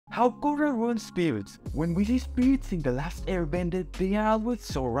How Korra runs spirits. When we see spirits in The Last Airbender, they are always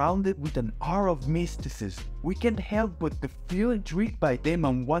surrounded with an aura of mysticism. We can't help but to feel intrigued by them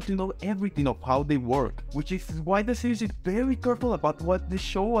and want to know everything of how they work, which is why the series is very careful about what they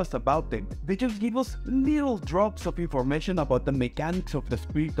show us about them. They just give us little drops of information about the mechanics of the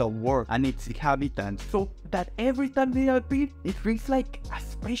spiritual world and its inhabitants, so that every time they appear, it feels like a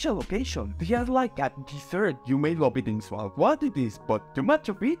special occasion. They are like a dessert. You may love it in small quantities, but too much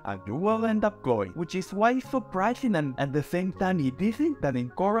of it and you will end up glowing. Which is why it's surprising and at the same time it isn't that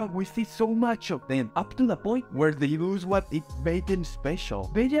in Korra we see so much of them, up to the point where they lose what it made them special.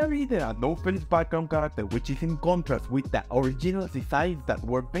 They are either a no-face background character, which is in contrast with the original designs that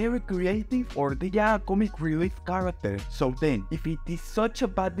were very creative, or they are a comic relief character. So then, if it is such a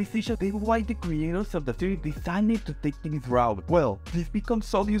bad decision, then why the creators of the series decided to take this route? Well, this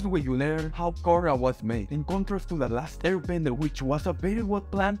becomes obvious when you learn how Korra was made, in contrast to The Last Airbender, which was a very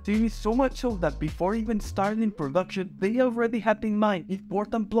well-planned series, so much so that before even starting production, they already had in mind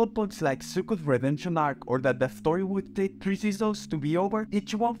important plot points like Zuko's redemption arc, or that the story would take 3 seasons to be over,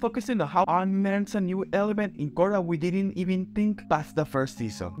 each one focusing on how Anne learns a new element in Korra we didn't even think past the first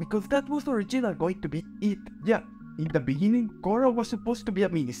season, because that was originally going to be it. Yeah. In the beginning, Korra was supposed to be a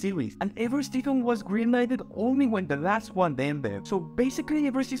miniseries, and every season was greenlighted only when the last one ended. So basically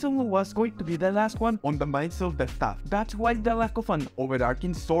every season was going to be the last one on the minds of the staff. That's why the lack of an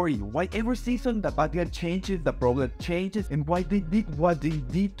overarching story, why every season the bad guy changes, the problem changes, and why they did what they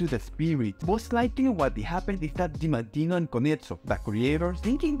did to the spirit. Most likely what happened is that Diamantino and Konetsu, the creators,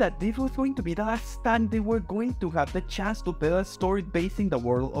 thinking that this was going to be the last time they were going to have the chance to tell a story based in the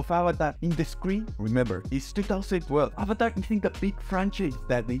world of Avatar in the screen. Remember, it's 2012. Avatar isn't the big franchise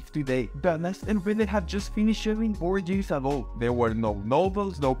that it is today. The Last Airbender had just finished showing 4 years ago. There were no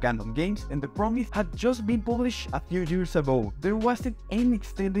novels, no canon games, and The Promise had just been published a few years ago. There wasn't any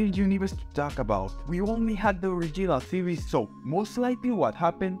extended universe to talk about. We only had the original series, so most likely what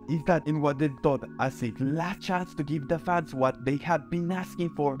happened is that in what they thought as its last chance to give the fans what they had been asking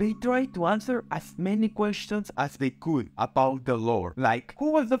for, they tried to answer as many questions as they could about the lore. Like,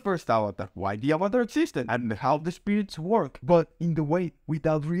 who was the first Avatar? Why the Avatar existed? And how the spirits work, but in the way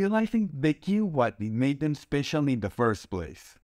without realizing they killed what made them special in the first place.